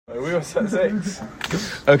We were set 6.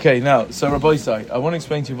 Okay, now, so Rabbi Isai, I want to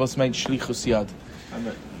explain to you what's meant Shlichus Yad.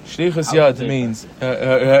 Shlichus Yad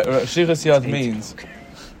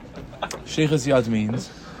means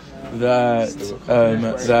that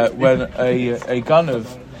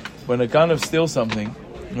when a ganav steals something,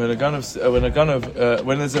 when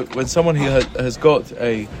somebody has got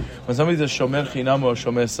when somebody does shomer chinam or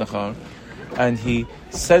shomer sachar, and he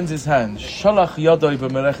sends his hand shalach yadoi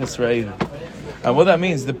b'meleches re'eh. And what that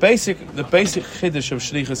means, the basic chiddush of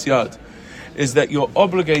Shlichus Yad is that you're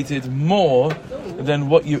obligated more than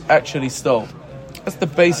what you actually stole. That's the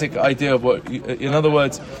basic idea of what. In other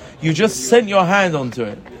words, you just sent your hand onto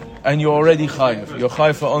it, and you're already chayiv. You're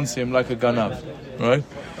chayiv for onsim like a ganav, right?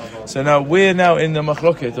 So now we're now in the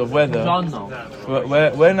machloket of whether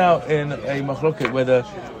we're now in a machloket whether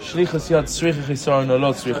Shlichus Yad tzricha chisaron or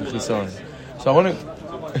not tzricha chisaron. So I want to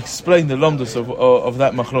explain the lomdus of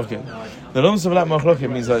that machloket. The lomdus of that machloket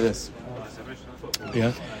means like this.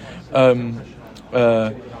 Yeah.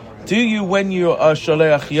 Do you, when you are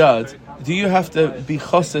shaleach yad, do you have to be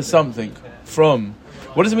choseh something from?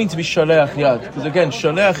 What does it mean to be shaleach yad? Because again,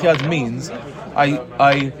 shaleach yad means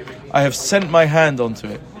I have sent my hand onto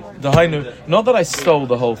it. Not that I stole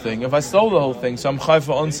the whole thing. If I stole the whole thing, so I'm chayv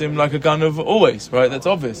for onsim like a ganav always, right? That's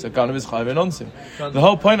obvious. A ganav is chayv in onsim. The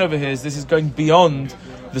whole point over here is this is going beyond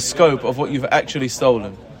the scope of what you've actually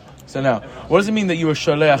stolen. So now, what does it mean that you were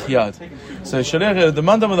shaleach yad? So shaleach yad, the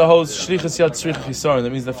mandam of the whole shlichus yad tzricha chisaron,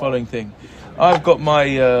 that means the following thing. I've got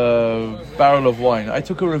my barrel of wine. I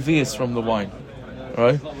took a revius from the wine,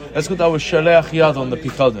 right? That's what I was shaleach yad on the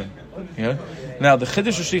pikadon. Yeah. Now the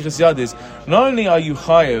chiddush of shlichus yad is not only are you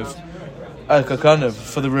chayev a kakanev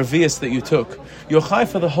for the revius that you took, you're chayev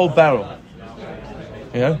for the whole barrel.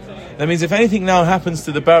 Yeah. That means if anything now happens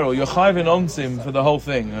to the barrel, you're chayev in onsim for the whole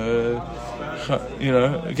thing.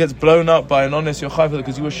 It gets blown up by an honest, you're chayev for it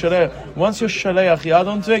because you were shaleach. Once you're shaleach yad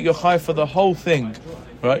onto it, you're chayev for the whole thing,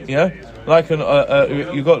 right? Yeah, like you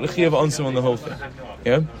got l'chiyav onsim on the whole thing.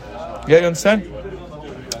 Yeah, you understand?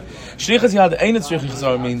 Shlichus yad ein tzricha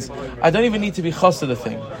chisaron means I don't even need to be chos of the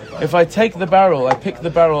thing. If I take the barrel, I pick the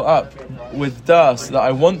barrel up with das that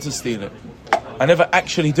I want to steal it. I never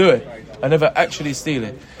actually do it. I never actually steal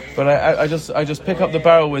it. But I just pick up the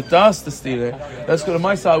barrel with das to steal it. That's good. On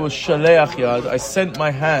my side was shaleach yad. I sent my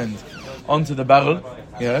hand onto the barrel.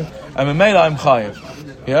 Yeah, and memela I'm chayiv.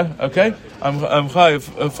 Yeah, okay. I'm chayiv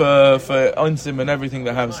for onsim and everything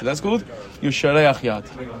that happens. So that's good. You're shaleach yad.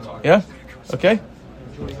 Yeah, okay.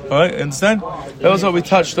 All right, understand? That was what we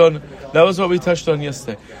touched on.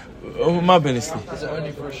 Yesterday. Is it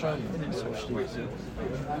only for a shayim?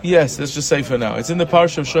 Yes, let's just say for now. It's in the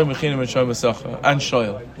parsha of Shoy Mechinim and Shoy Mesacha and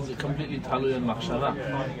Shoyel. Is it completely talui and machshava?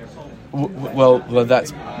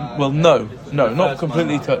 No, not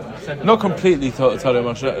completely talui and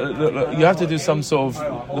machshava. You have to do some sort of.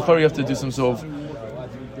 You have to do some sort of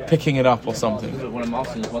picking it up or something. But what I'm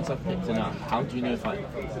asking is, once I've picked it up, how do you know if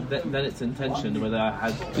then it's intention whether I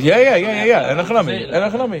had? Yeah.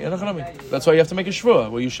 Enachanami. That's why you have to make a shvua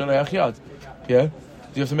where you shaleach yad. Yeah.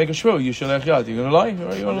 You have to make a shvua. You shaleach yad. You're gonna lie.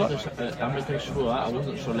 I'm making a shvua. I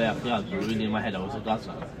wasn't shaleach yad. But really in my head, I was a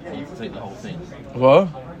gaza. I need to take the whole thing. What?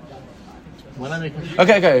 When I make a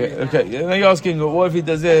shvua. Okay. Now you're asking, what if he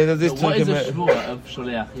does this? What is a shvua of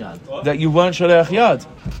shaleach yad? That you weren't shaleach yad.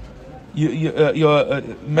 You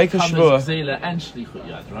make a shvua. And shlichut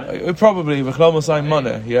yad, right? Probably v'chlam osayim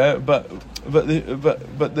money, yeah. But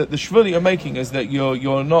the shvua that you're making is that you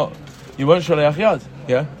weren't shaleach yad,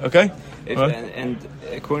 yeah. Okay. And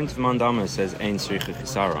according to the mandama, it says ein tzricha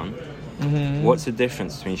chisaron. What's the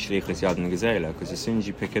difference between shlichus yad and gezela? Because as soon as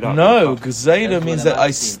you pick it up, no, gezela means that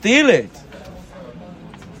I steal it.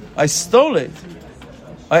 I stole it.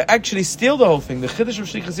 I actually steal the whole thing. The chiddush of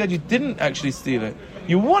shlichus yad, you didn't actually steal it.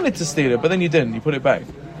 You wanted to steal it, but then you didn't. You put it back.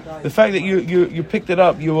 The fact that you picked it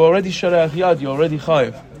up, you were already shaleach yad. You're already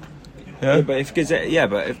chayiv. Yeah,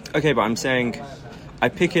 but I'm saying, I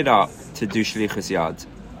pick it up to do shlichus yad.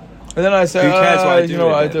 And then I say, who cares what I do?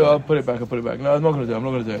 What I do? I'll put it back. No, I'm not going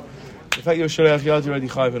to do it. The fact you're shaleach yad, you're already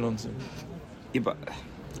chayiv and onsim. Yeah, but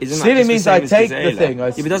isn't stealing that means the same I take as the thing.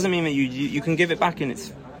 But it doesn't mean that you can give it back in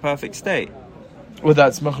its perfect state. Well,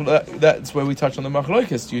 that's where we touch on the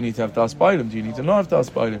machloikis. Do you need to have das bailim? Do you need to not have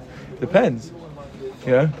das bailim? Depends.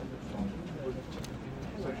 Yeah.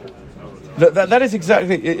 That is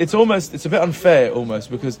exactly. It's a bit unfair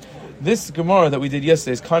almost because this Gemara that we did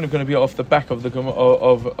yesterday is kind of going to be off the back of the Gemara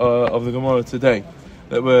of the Gemara today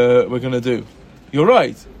that we're going to do. You're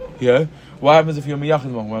right. Yeah. What happens if you're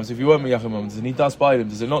miyachid mom? What happens if you weren't miyachid mom? Does it need das bailim?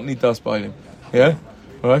 Does it not need das bailim? Yeah.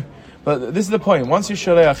 Right. But this is the point. Once you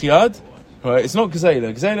shaleach yad. Right, it's not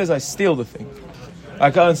gezela. Gezela is I steal the thing. I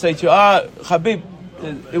go and say to you, Habib,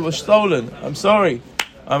 it was stolen. I'm sorry.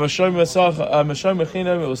 I'm a shomer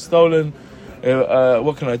chinam. It was stolen.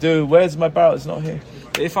 What can I do? Where's my barrel? It's not here.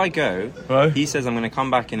 If I go, right? He says I'm going to come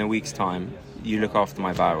back in a week's time. You look after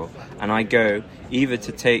my barrel, and I go either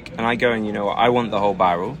to take, and I go and you know what? I want the whole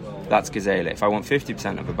barrel. That's gezela. If I want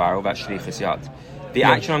 50% of a barrel, that's shlichus yad. The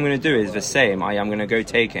action I'm going to do is the same. I am going to go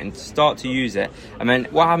take it and start to use it. And then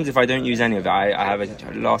what happens if I don't use any of it? I have a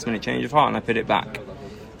last minute change of heart and I put it back.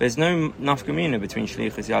 There's no nafkamina between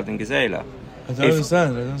shlichus yad and gezela. I don't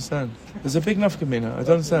understand. There's a big nafkamina. I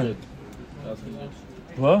don't understand.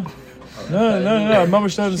 What? No. Mama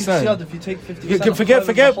don't understand. If you take 50%,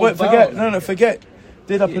 forget.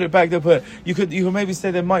 Did I put it back? Did I put it? You could maybe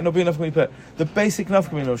say there might not be enough for me to put. The basic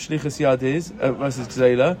nafkamina of shlichus yad is versus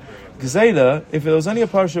gezela. Gezela, if there was only a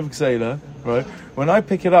parsha of gezela, right? When I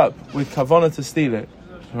pick it up with kavanah to steal it,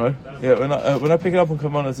 right? Yeah, when I pick it up on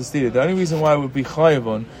kavanah to steal it, the only reason why I would be chayav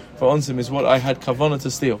on for onsim is what I had kavanah to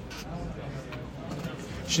steal.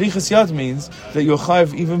 Shlichus yad means that you're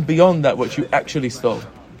chayav even beyond that what you actually stole.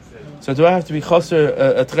 So do I have to be chaser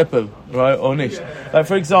a triple, right, or nicht? Like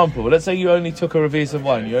for example, let's say you only took a reverse of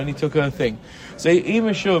wine, you only took a thing. So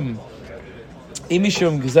imishum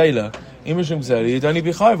gezela, you'd only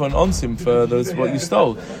be chayav on onsim for what you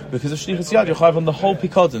stole, because of shlichus yad you're chayav on the whole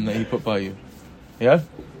pikodon that he put by you. Yeah,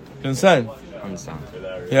 you understand?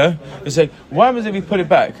 Yeah, you say why happens if you put it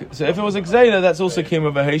back? So if it was a gezela, that's also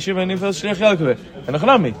kima b'heishiv, and if it was shlichus yad, and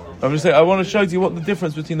achnami. I'm just saying I want to show you what the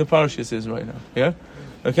difference between the parashas is right now. Yeah,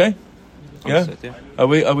 okay. Yeah? Are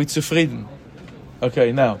we zufrieden?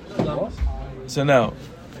 Okay, now. So now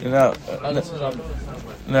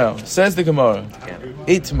says the Gemara.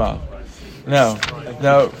 Itmar. Now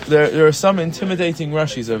there are some intimidating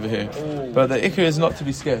Rashis over here, but the ikar is not to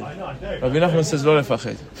be scared. Rabbi Nachman says lo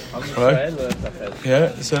lefached. Right?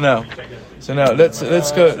 Yeah. So now let's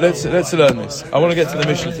learn this. I want to get to the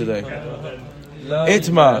mission today.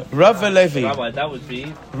 Itmar Rav Levi. Rabbi, that would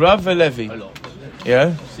be Rav Levi.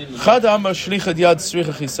 Yeah. Chad amar shlichas yad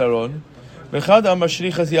tzricha chisaron, v'chad amar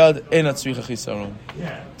shlichas yad ena tzricha chisaron.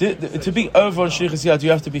 To be over on shlichas yad, do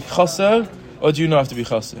you have to be chaser, or do you not have to be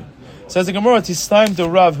chaser? Says the Gemara, "Tis time to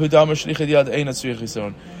Rav who damar shlichas yad ena tzricha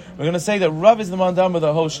chisaron." We're going to say that Rav is the man dama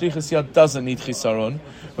that whole shlichas yad doesn't need chisaron.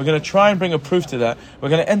 We're going to try and bring a proof to that. We're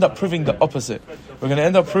going to end up proving the opposite. We're going to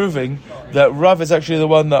end up proving that Rav is actually the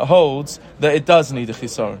one that holds that it does need a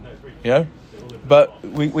chisaron. Yeah. But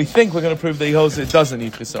we think we're going to prove that he holds it doesn't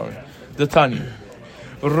need chisaron. The Tanya.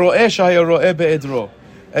 Ro'eh shahaya ro'eh be'edro.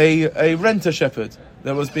 A renter shepherd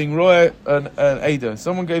that was being ro'eh an Eidah.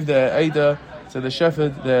 Someone gave their Eidah to the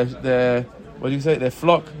shepherd, their what do you say, their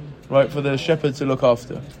flock, right, for the shepherd to look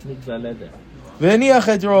after. Ve'eniach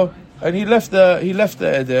edro, and he left the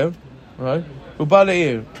Eidah, right? Uba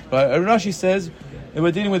le'ir, right? And Rashi says that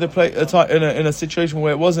we're dealing with in a situation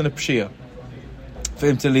where it wasn't a pshia for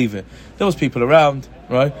him to leave it. There was people around,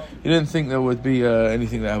 right? He didn't think there would be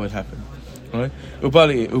anything that would happen, right?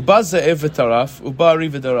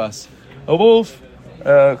 A wolf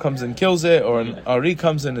comes and kills it, or an ari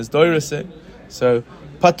comes and is doiris it. So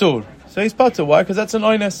patur. So he's patur. Why? Because that's an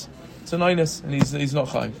oines. It's an oines, and he's not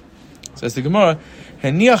chayiv. Says the Gemara,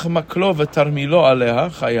 heniach maklo v'tarmilo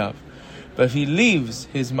aleha chayav. But if he leaves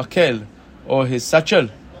his makel or his satchel,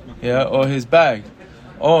 yeah, or his bag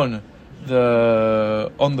on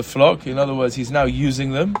the flock, in other words, he's now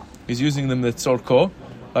using them. He's using them the tzorko,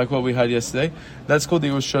 like what we had yesterday. That's called the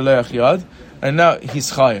sholeach yad, and now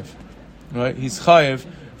he's chayev, right? He's chayev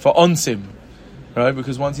for onsim, right?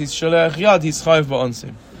 Because once he's sholeach yad, he's chayev for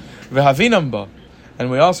onsim. V'havinamba,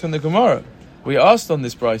 and we ask on the Gemara. We asked on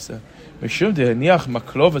this brisa, mishum deheniach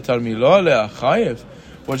maklo v'tarmilo aleh chayev.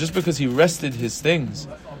 Well, just because he rested his things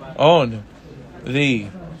on the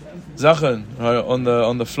Zachan,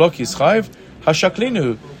 on the flock, he's chayiv.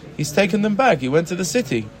 Hashaklinu, he's taken them back. He went to the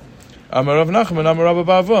city. Amarav Nachman, Amarav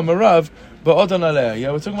Ba'avu, Amarav Ba'odan Aleh.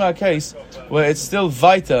 Yeah, we're talking about a case where it's still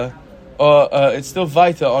vita, or it's still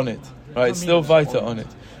vita on it, right? It's still vita on it.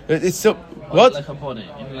 It's still what? Like a bonnet,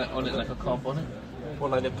 on it like a car bonnet. Or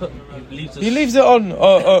like he leaves it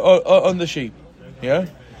on the sheep. Yeah.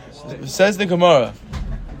 Says the Gemara,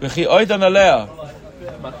 V'chi oidan aleh.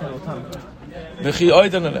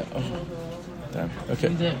 Damn. Okay.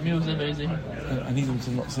 I need them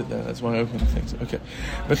to not sit there. That's why I open the things. Okay.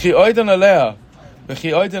 V'chi oidan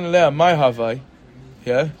aleh. My havai.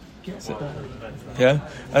 Yeah. Yeah.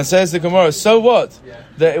 And says the Gemara. So what?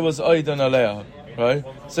 That it was oidan aleh. Right.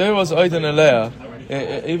 So it was oidan aleh.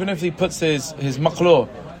 Even if he puts his maklo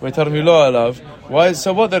with tarmilo alav. Why?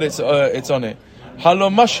 So what? That it's on it. Halo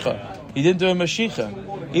mashcha. He didn't do a mashicha.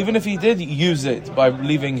 even if he did use it by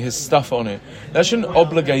leaving his stuff on it, that shouldn't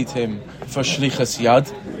obligate him for shlichas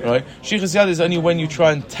yad, right? Shlichas yad is only when you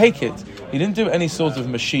try and take it. He didn't do any sort of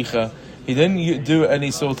mashicha. He didn't do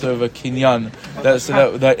any sort of a kinyan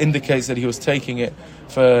that indicates that he was taking it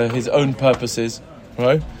for his own purposes,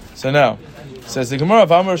 right? So now, says the Gemara,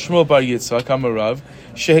 V'amar Shmuel bar Yitzchak Amarav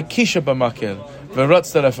shehekisha b'makel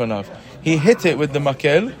v'ratz telefanav. He hit it with the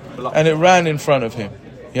makel and it ran in front of him.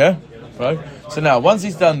 Yeah, right. So now, once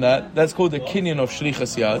he's done that, that's called the kinyan of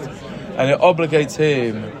shlichas yad, and it obligates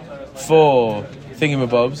him for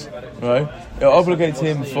thingamabobs, right? It obligates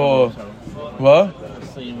him for what?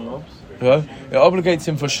 It obligates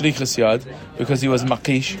him for shlichus yad because he was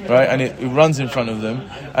makish, right? And it runs in front of them.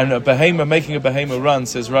 And making a behema run,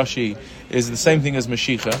 says Rashi, is the same thing as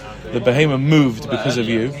mashicha. The behema moved because of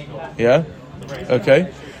you. Yeah?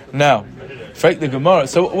 Okay? Now, fake the Gemara.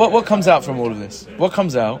 So what comes out from all of this? What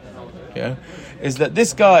comes out, yeah, is that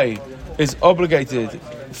this guy is obligated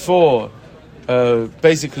for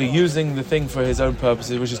basically using the thing for his own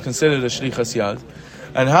purposes, which is considered a shlichus yad.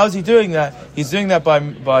 And how is he doing that? He's doing that by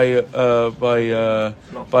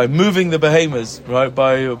moving the behemoths, right?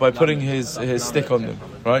 By putting his stick on them,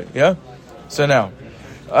 right? Yeah. So now,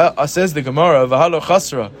 says the Gemara, "V'halo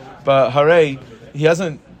chasra," but hare, he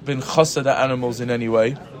hasn't been chasra the animals in any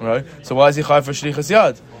way, right? So why is he chayv for shlichas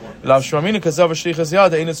yad? Lav shramina kazav shlichas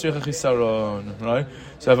yad ein tzricha chisaron, right?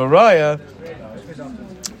 So I have a raya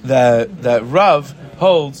that Rav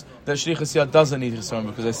holds that shlichas yad doesn't need chisaron,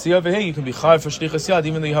 because I see over here you can be chayav for shlichas yad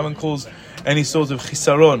even though you haven't caused any sort of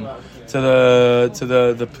chisaron to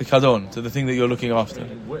the pikadon, to the thing that you're looking after,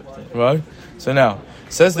 right? So now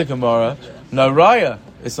says the Gemara, no raya,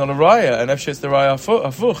 it's not a raya, and actually it's the raya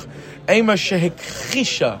afuch. Ema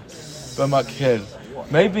shehekhisha b'makel.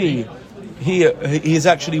 Maybe he has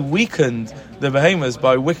actually weakened the behemoths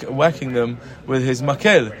by whacking them with his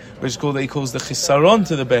makel, which is called, that he calls the chisaron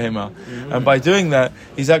to the behemah. And by doing that,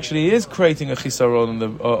 he is creating a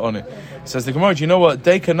chisaron on it. Says the Gemara, do you know what?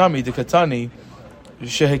 Dekanami, dekatani,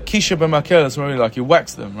 shehekisha b'makel, it's really like he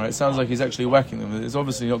whacks them, right? It sounds like he's actually whacking them. It's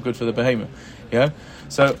obviously not good for the behemoth. Yeah?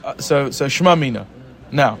 So shma mina.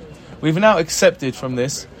 Now, we've now accepted from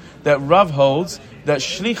this that Rav holds that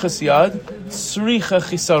shlichas yad, sricha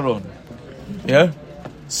chisaron. Yeah?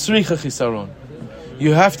 Sricha chisaron.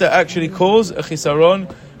 You have to actually cause a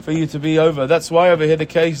chisaron for you to be over. That's why over here the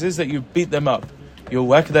case is that you beat them up. You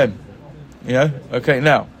whack them. Yeah? Okay,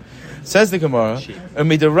 now. Says the Gemara,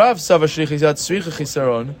 Amid Rav sava shlichas yad sricha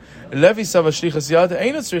chisaron, Levi sava shlichas yad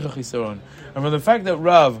ain't sricha chisaron. And from the fact that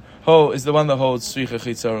Rav is the one that holds sricha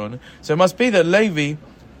chisaron, so it must be that Levi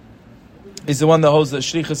is the one that holds that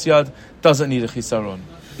shlichas yad doesn't need a chisaron.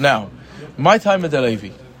 Now, my time at the Levi,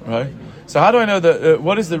 right? So how do I know that?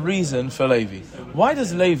 What is the reason for Levi? Why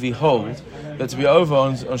does Levi hold that to be over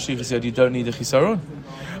on shlichus yad you don't need a chisaron?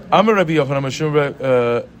 Amar Rabbi Yochanan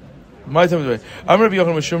Mashum my time away. Amar Rabbi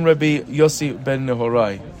Yochanan Mashum Rabbi Yossi ben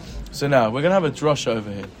Nehorai. So now we're going to have a drasha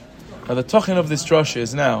over here. Now the tochin of this drasha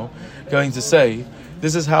is now going to say,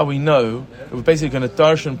 this is how we know. We're basically going to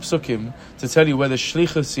darshan psukim to tell you whether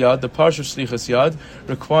shlichus yad, the parsha of shlichus yad,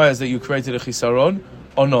 requires that you created a chisaron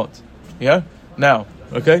or not. Yeah. Now,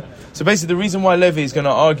 okay. So basically, the reason why Levi is going to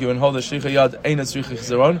argue and hold that shlichus yad ain't a shlichus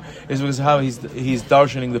chisaron is because of how he's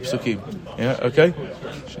darshaning the psukim. Yeah. Okay.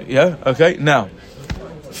 Yeah. Okay. Now,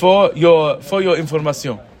 for your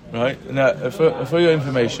information, right? Now, for your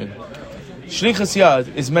information, shlichus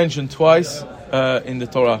yad is mentioned twice in the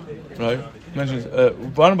Torah, right? Mentions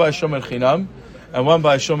one by shomer chinam and one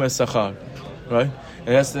by shomer sachar, right? And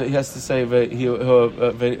he has to say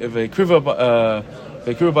ve'kriva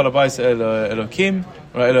balabais Elokim,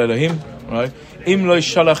 right? Elohim, right? Im lo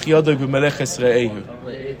shalach yado b'meleches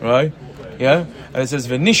re'ehu, right? Yeah, and it says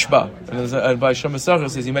ve'nishba, and by shomer sachar it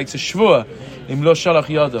says he makes a shvua im lo shalach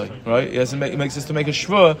yado, right? He makes us to make a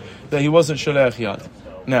shvua that he wasn't shalach yad.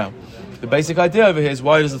 Now, the basic idea over here is,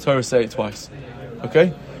 why does the Torah say it twice?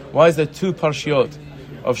 Okay. Why is there two parshiot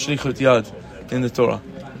of shlichut yad in the Torah?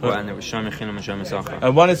 Well, and there was shomer chinam and shomer sachar.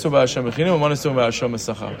 And one is talking about shomer chinam and one is talking about shomer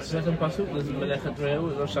sachar. Second pasuk is melechet reu,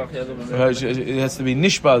 lo shalach yado. It has to be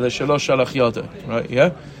nishba, the shalosh shalach yado, right?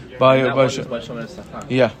 Yeah, by shomer sachar.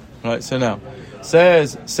 Yeah, right. So now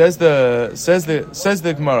says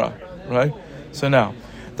the Gemara, right? So now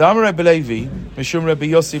the Amar Rebbe Levi mishum Rebbe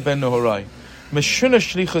Yossi ben Nehorai. Meshuna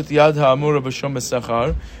shlichut yad ha'amura b'shomer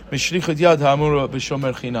sachar, meshlichut yad ha'amura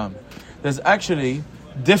b'shomer chinam. There's actually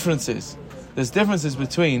differences. There's differences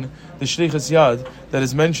between the shlichus yad that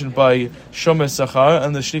is mentioned by shomer sachar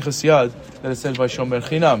and the shlichus yad that is said by shomer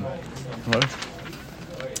chinam. Right?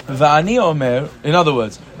 Va'ani omer, in other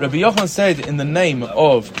words, Rabbi Yochanan said in the name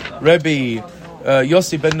of Rabbi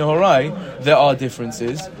Yossi ben Nehorai, there are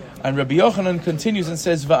differences. And Rabbi Yochanan continues and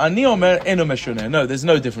says, Va'ani omer eno meshuneh. No, there's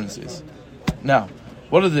no differences. Now,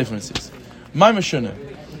 what are the differences? My meshuneh.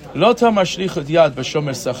 Lo tamar shlichut yad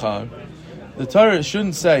b'shomer sachar. The Torah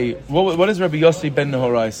shouldn't say, what does Rabbi Yossi ben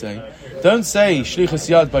Nehorai say? Don't say shlichus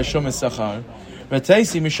yad by shomer sachar.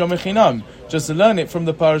 V'teisi mishomer chinam. Just learn it from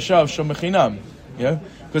the parasha of shomer chinam. Yeah?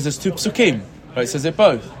 Because there's two psukim. Right? It says it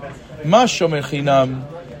both. Ma shomer chinam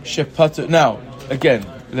shepatu. Now, again,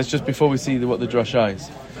 let's just, before we see what the drasha is.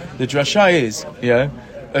 The drasha is, a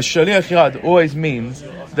shaliach yad always means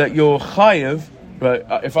that you're chayev, right?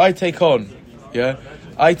 If I take on, the,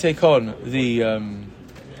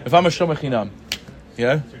 if I'm a shomer chinam,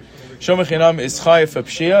 shomer chinam is chayev for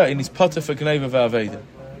pshia and he's pater for gneva v'aveda,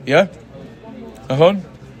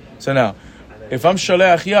 So now, if I'm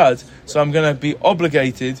shaliach yad, so I'm going to be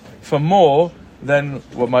obligated for more than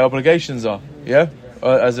what my obligations are,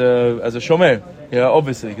 as a shomer,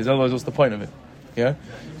 obviously, because otherwise what's the point of it,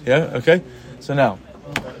 okay? So now,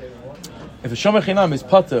 if a shomer chinam is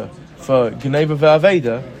pater for gneva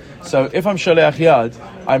v'aveda, so if I'm shaliach yad,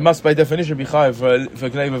 I must by definition be chayav for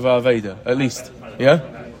gneva v'aveda, at least,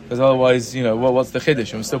 because otherwise, what's the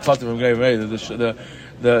chiddush? I'm still pater from gneva v'aveda.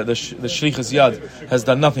 The shlichus yad has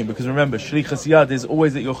done nothing, because remember, shlichus yad is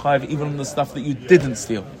always that you're chayav even on the stuff that you didn't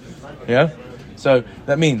steal, So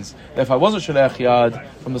that means that if I wasn't shaliach yad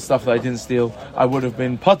from the stuff that I didn't steal, I would have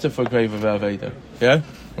been pater for gneva v'aveda,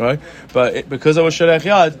 right? But because I was shaliach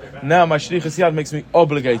yad, now my shlichus yad makes me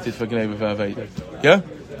obligated for gneva v'aveda.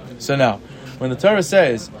 So now, when the Torah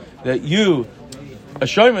says that a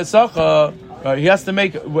shomer tzachar, he has to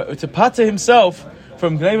make to pater himself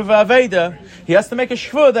from gneva v'aveda, he has to make a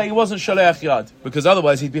shvur that he wasn't shaliach yad, because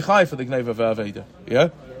otherwise he'd be chai for the gneva v'aveda.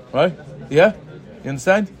 Right? You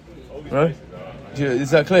understand? Right?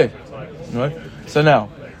 Is that clear? Right? So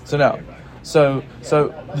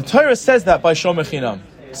the Torah says that by shomer chinam.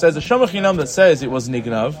 It says a shomer chinam that says it was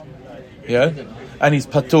nignav, and he's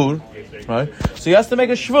patur, right? So he has to make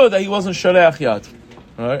a shvur that he wasn't shaleach yad,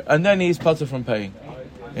 right? And then he's patur from paying,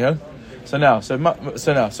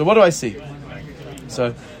 So what do I see?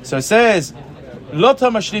 So it says, Lo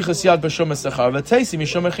tam shlichus yad b'shomer sachar v'teisi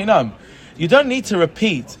mishomer chinam. You don't need to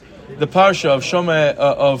repeat the parsha of shomer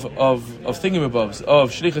of thingamabobs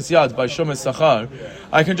of shlichus yad by shomer sachar.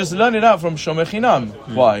 I can just learn it out from shomer chinam.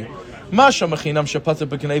 Why? Ma shomer chinam shepater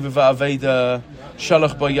b'gneva v'aveda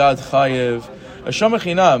shalach b'yad chayev. A shomer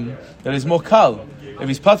chinam that is more kal. If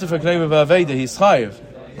he's pater for gneva v'aveda, he's chayev,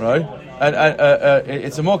 right? And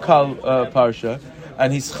it's a more kal parsha,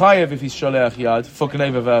 and he's chayev if he's shaleach yad for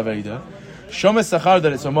gneva v'aveda. Shomer sachar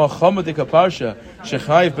that it's a more chomodik parsha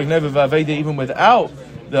shechayev b'gneva v'aveda even without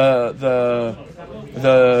the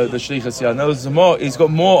shlichus yad. No, he's got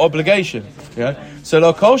more obligation. So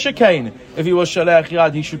lo kol shekain, if he was shaleach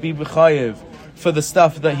yad, he should be b'chayev for the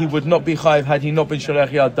stuff that he would not be chayev had he not been shaleach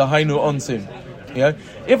yad. Dahainu onsim.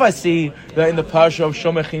 If I see that in the parsha of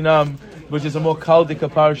shomer chinam, which is a more kaldika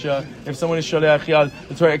parsha, if someone is shaleach yad,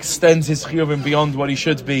 the Torah extends his chiyuvim beyond what he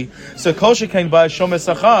should be. So kol shekain by a shomer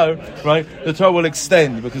sachar, right? The Torah will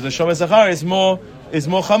extend because the shomer sachar is more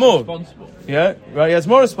chamur. Right. He has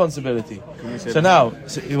more responsibility. So now,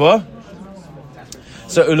 what?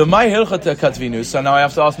 So ulamai hilchata katvinu. So now I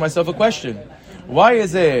have to ask myself a question: why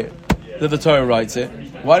is it that the Torah writes it?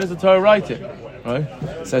 Why does the Torah write it? Right?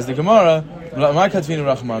 Says the Gemara. Ulamai katvinu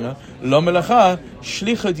rachmana lo melacha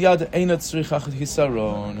shlichut yad eina tzrichach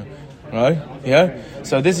hisaron. Right?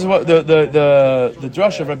 So this is what the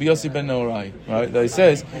drush of Rabbi Yossi ben Nehorai, right? That he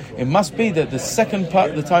says it must be that the second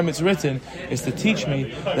part, the time it's written, is to teach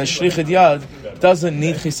me that shlichut yad doesn't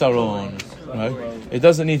need chisaron, right? It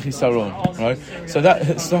doesn't need chisaron, right? So that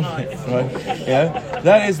right?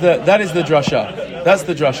 That is the drasha. That's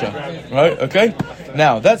the drasha, right? Okay.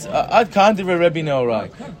 Now that's ad kan divrei Rabbi Nehorai.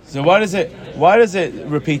 So why does it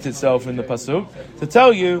repeat itself in the pasuk to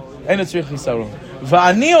tell you eino tzrich chisaron?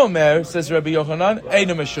 Va'ani omer, says Rabbi Yochanan,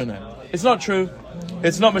 eino meshuneh. It's not true.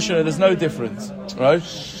 It's not meshuneh. There's no difference, right?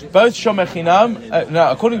 Both shomer chinam.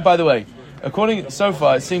 Now, according so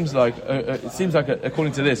far, it seems like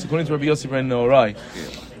according to Rabbi Yossi ben Nehorai,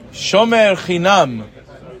 shomer chinam,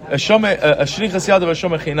 a shlichus yad of a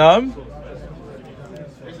shomer chinam,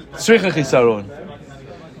 tzricha chisaron.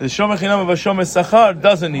 The shomer chinam of a shomer sachar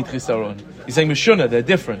doesn't need chisaron. He's saying meshuneh. They're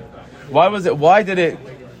different. Why did it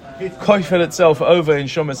koifel itself over in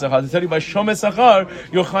shomer sachar? To tell you by shomer sachar,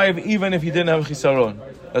 you're chayiv even if you didn't have chisaron.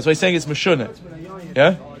 That's why he's saying it's meshuneh.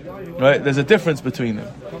 Right? There's a difference between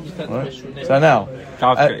them. Right? So now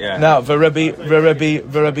the Rabbi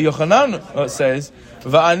Yochanan says,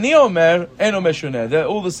 "Va'ani omer eno meshuneh." They're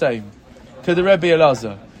all the same. To the Rabbi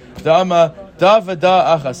Elazar, the Ama Da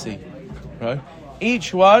v'da achasi. Right?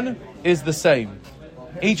 Each one is the same.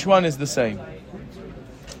 Each one is the same.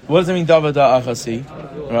 What does it mean, da v'da achasi?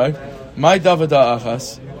 Right? My da v'da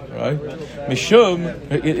achas. Right?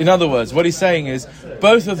 Mishum, in other words, what he's saying is,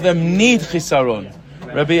 both of them need chisaron.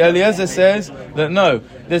 Rabbi Eliezer says that no,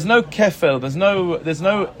 there's no kefel, there's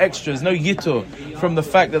no extras, no yitur from the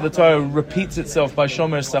fact that the Torah repeats itself by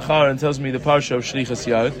Shomer Sachar and tells me the parsha of Shlichus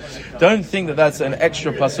Yad. Don't think that that's an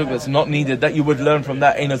extra pasuk that's not needed, that you would learn from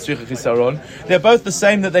that Ein Tzricha Chisaron. They're both the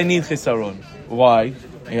same, that they need Chisaron. Why?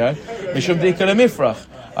 Yeah. Mishum Dika Lemifrach.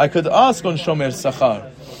 I could ask on Shomer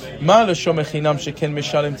Sachar, Ma Shomer Chinam Sheken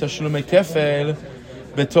Mishalim Tashlumei Kefel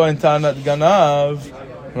Betoen Ta'anat Ganav.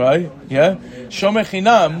 Right? Yeah? Shomer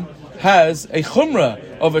Chinam has a chumrah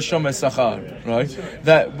of a Shomer Sachar. Right?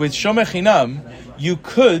 That with Shomer Chinam, you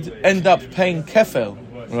could end up paying kefel.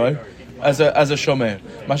 Right? As a Shomer.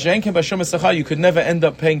 Mashenken by Shomer Sachar, you could never end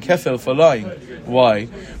up paying kefel for lying. Why?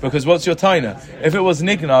 Because what's your taina? If it was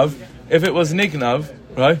nignav,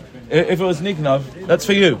 right? If it was nignav, that's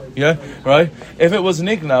for you. Yeah? Right? If it was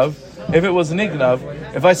nignav,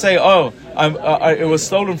 if I say, it was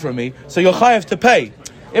stolen from me, so you're chayav to pay.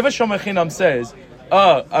 If a Shomer Chinam says,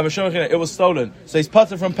 I'm a Shomer Chinam, it was stolen, so he's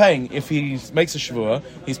parted from paying. If he makes a shvua,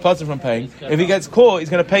 he's parted from paying. If he gets caught, he's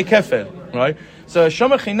going to pay kefel, right? So a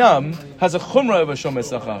Shomer Chinam has a chumrah over Shomer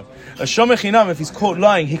Sachar. A Shomer Chinam, if he's caught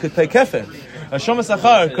lying, he could pay kefel. A Shomer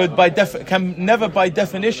Sachar can never by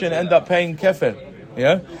definition end up paying kefel.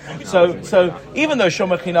 Yeah, so even though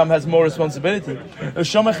Shomer Chinam has more responsibility,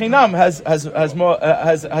 Shomer Chinam has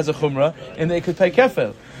a chumrah in that it could pay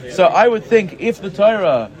kefel. So I would think if the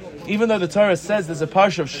Torah, even though the Torah says there's a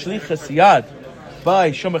parsha of Shlichus Yad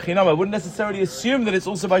by Shomer Chinam, I wouldn't necessarily assume that it's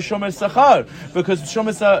also by Shomer Sachar, because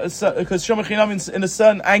Shomer Chinam in a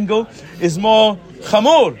certain angle is more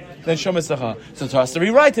chamor than Shomer Sachar. So it has to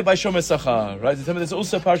rewrite it by Shomer Sachar, right? So there's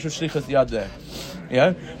also a parsha of Shlichus Yad there.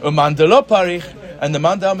 Yeah, Umandelo parich, and the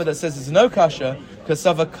mandama that says there's no kasha,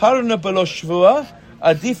 kasava karna belo shvua,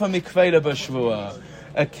 adifa mikvela b'shvua.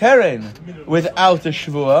 A keren without a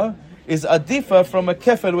shvua is adifa from a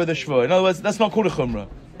kefel with a shvua. In other words, that's not called a chumrah,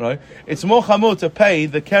 right? It's more chamur to pay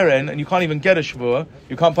the keren, and you can't even get a shvua,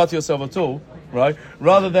 you can't put yourself at all, right?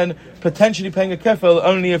 Rather than potentially paying a kefel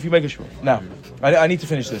only if you make a shvua. Now, I need to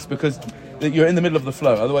finish this because you're in the middle of the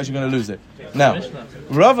flow, otherwise you're going to lose it. Now,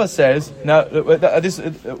 Rava says,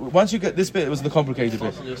 once you get this bit, it was the complicated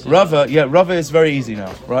bit. Rava is very easy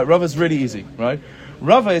now, right? Rava's really easy, right?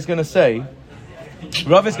 Rava is going to say,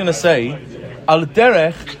 Al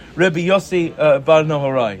derech Rabbi Yossi bar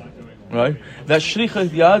Nohorai, right? That shlichus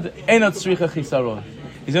yad enot tzricha chisaron.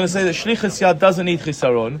 He's going to say that shlichus yad doesn't need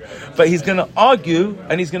chisaron, but he's going to argue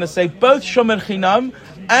and he's going to say both shomer chinam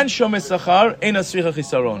and shomer sachar enot tzricha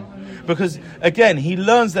chisaron. Because again, he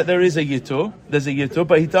learns that there's a yitur,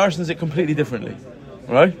 but he darshans it completely differently,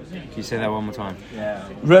 right? Can you say that one more time? Yeah.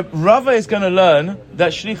 Rava is going to learn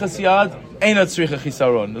that shlichus yad ain't tzricha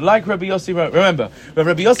chisaron. Like Rabbi Yossi, remember,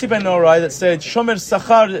 Rabbi Yossi ben Norai that said shomer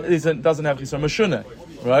sachar doesn't have chisaron, mashuna,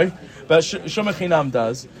 right? But shomer chinam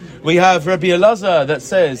does. We have Rabbi Elazar that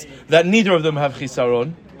says that neither of them have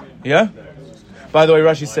chisaron. Yeah. By the way,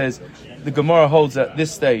 Rashi says the Gemara holds at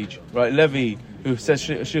this stage, right? Levi, who says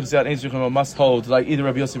shlichus yad ain't tzricha, must hold like either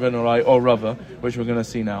Rabbi Yossi ben Norai or Rava, which we're going to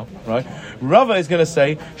see now, right? Rava is going to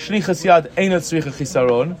say shlichus yad ain't tzricha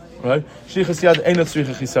chisaron, right? Shlichus yad ain't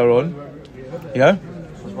tzricha chisaron. Yeah?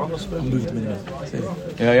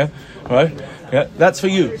 Yeah. Right? Yeah. That's for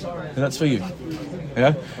you.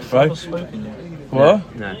 Yeah? Right?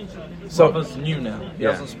 What? No. So Rava's new now. He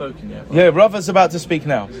hasn't spoken yet. Yeah, Rava's about to speak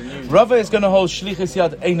now. Rava is going to hold shlichus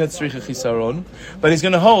yad einat tzricha chisaron, but he's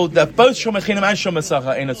going to hold that both shomer chinam and shomer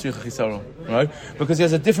sachar einat tzricha chisaron, right? Because he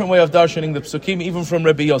has a different way of darshaning the psukim, even from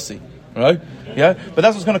Rabbi Yossi, right? Yeah, but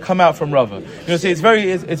that's what's going to come out from Rava. You see, it's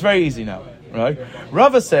very easy now, right?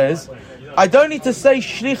 Rava says, I don't need to say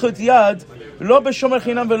shlichut yad lo b'shomer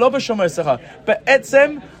chinam v'lo b'shomer sachar. But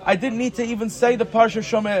etzem, I didn't need to even say the parsha of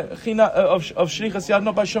shomer chinam of shlichus yad,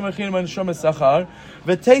 not by shomer chinam and shomer sachar.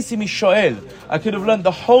 V'teisi mi shoel. I could have learned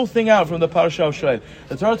the whole thing out from the parsha of shoel.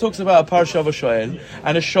 The Torah talks about a parsha of a shoel,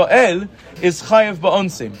 and a shoel is chayev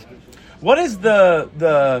ba'onsim. What is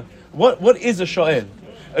what is a shoel?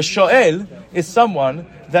 A shoel is someone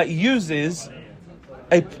that uses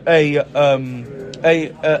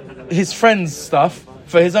his friend's stuff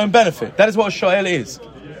for his own benefit. That is what a shoel is,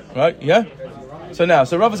 right? Yeah.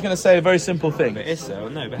 So Rava's going to say a very simple thing. But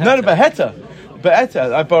beheta.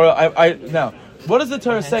 Now, what does the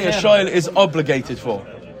Torah say a shoel is obligated for?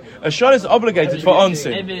 A shoel is obligated for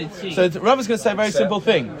onsim. So Rava's going to say a very simple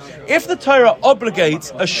thing. If the Torah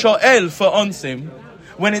obligates a shoel for onsim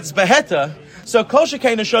when it's beheta, So kol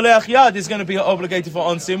shekain a sholeach yad is going to be obligated for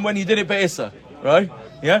onsim when he did it be'isa, right?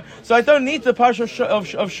 Yeah. So I don't need the parsha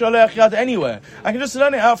of sholeach yad anywhere. I can just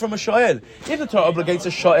learn it out from a shoel. If the Torah obligates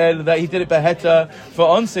a shoel that he did it beheta for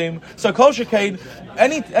onsim, so kol shekain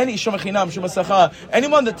any shomachinam shomasachar,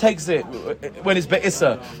 anyone that takes it when it's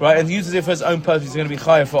be'isa, right, and uses it for his own purpose is going to be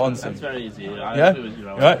chayav for onsim. That's very easy. I Yeah. agree with you,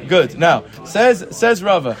 Rabbi. Right. Good. Now says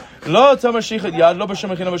Rava, lo tamashichad yad lo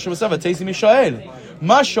b'shomachinam b'shomasachar teisi mishoel.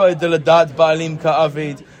 Ma shoel de ladat baalim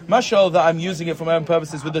ka'avid. Ma shoel that I'm using it for my own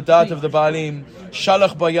purposes with the dat of the baalim.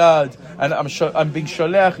 Shalach bayad, and I'm being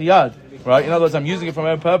sholeach yad. Right. In other words, I'm using it for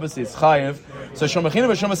my own purposes. Chayev. So shomachinam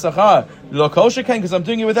b'shomasachar lo kol shekain because I'm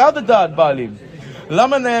doing it without the dat baalim.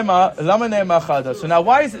 Lama neema chada. So now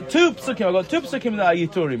why is it two psukim? I got two psukim that are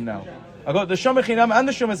yiturim now. I got the shomachinam and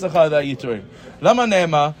the shomesachar that are yiturim. Lama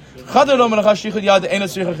neema chada lo melacha shlichut yad ena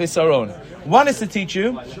tzricha chisaron. One is to teach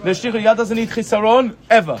you that shlichut yad doesn't need chisaron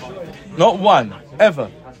ever, not one ever.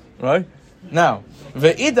 Right now,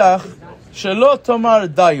 ve'idach shelo tomar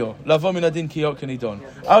dayo lavo min adin kiyot kenidon.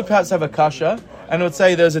 I would perhaps have a kasha and would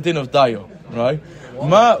say there's a din of dayo. Right?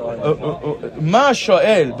 Ma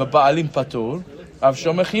shoel bebaalim patur. Av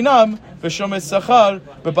shomechinam v'shomesachar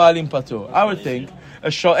bebaalim patur. I would think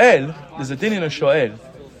a shoel, there's a din in a shoel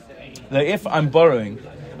that if I'm borrowing,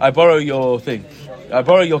 I borrow your thing, I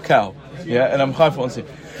borrow your cow, yeah, and I'm chayav for onsim.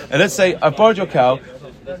 And let's say I borrowed your cow,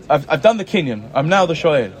 I've done the kinyan, I'm now the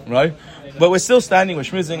shoel, right? But we're still standing, we're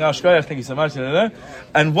shmizing our shkoyach, thank you so much,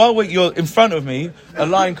 and while you're in front of me, a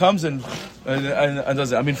lion comes and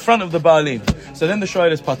does it. I'm in front of the baalim, so then the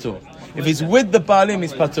shoel is patur. If he's with the baalim,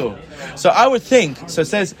 he's patur. So I would think. So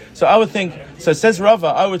says Rava.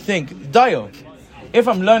 I would think dayo. If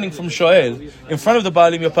I'm learning from shoel in front of the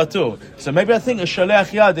baalim, you're patur. So maybe I think a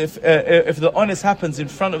sholeach yad. If the honest happens in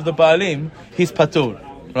front of the baalim, he's patur.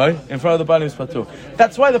 Right in front of the baalim, he's patur.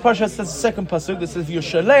 That's why the parsha says the second pasuk that says if you're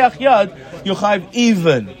sholeach yad, you're chayiv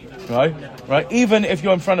even. Right. Even if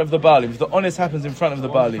you're in front of the baalim, if the honest happens in front of the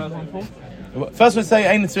baalim. First one say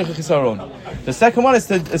ein tzricha chisaron. The second one is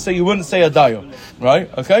to say you wouldn't say a dayo, right?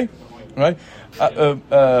 Okay, right?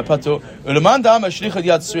 Patur. Uleman da'ama shlichut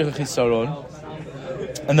yad tzricha chisaron.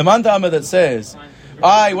 And the man da'ama that says,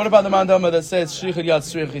 what about the man da'ama that says shlichut yad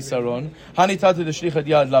tzricha chisaron? Hani tatu de shlichut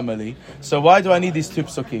yad lamali. So why do I need these two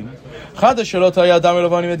psukim? Chada shelot hayad dami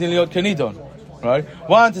lovani medin liot kenidon. Right?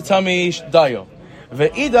 One to tell me dayo.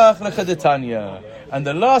 Ve'idach lechadetanya. And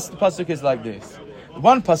the last pasuk is like this.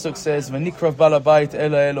 One pasuk says, "V'nikrav balabait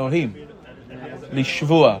ela Elohim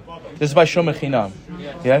lishvua." This is by shomechinam.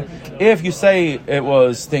 Yeah. If you say it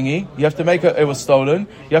was thingy, you have to make it was stolen.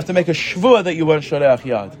 You have to make a shvua that you weren't sholeach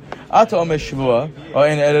yad. Ata omer shvua or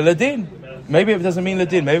in ela ladin. Maybe it doesn't mean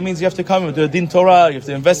ladin. Maybe it means you have to come and do a din Torah. You have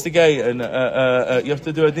to investigate and you have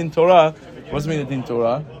to do a din Torah. What does it mean a din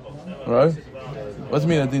Torah? Right? What does it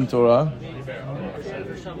mean a din Torah?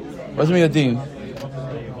 What does it mean a din?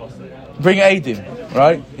 Bring Eidim,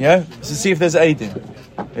 right? Yeah? To see if there's Eidim.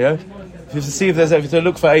 Yeah? You have to see if there's, if you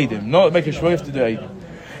look for Eidim. Not make a shvua, you have to do Eidim.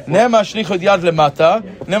 Nema shlichut yad lemata,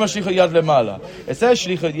 nema shlichut yad lemala. It says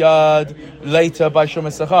shlichut yad later by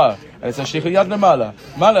shomesachar. And it says shlichut yad lemala.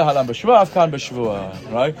 Mala halam b'shvua, avkan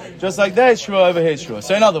b'shvua. Right? Just like there, it's shvua, over here it's shvua.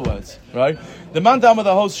 So in other words, right? The man dama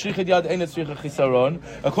that holds shlichut yad ein tzricha chisaron,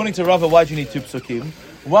 according to Rava, why do you need two psukim?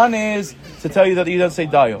 One is to tell you that you don't say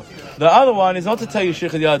dayo. The other one is not to tell you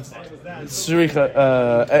shlichut yad it's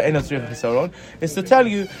to tell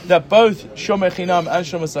you that both shomechinam and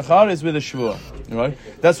shomesachar is with a shvua, right?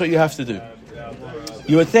 That's what you have to do.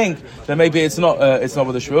 You would think that maybe it's not with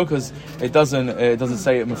a shvua because it doesn't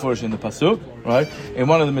say it mefurish in the pasuk, right? In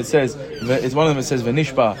one of them it says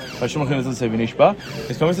v'nishba. By shomechinam it doesn't say v'nishba.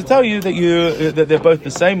 It's coming to tell you that they're both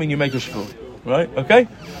the same when you make a shvua, right? Okay.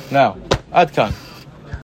 Now, ad kan.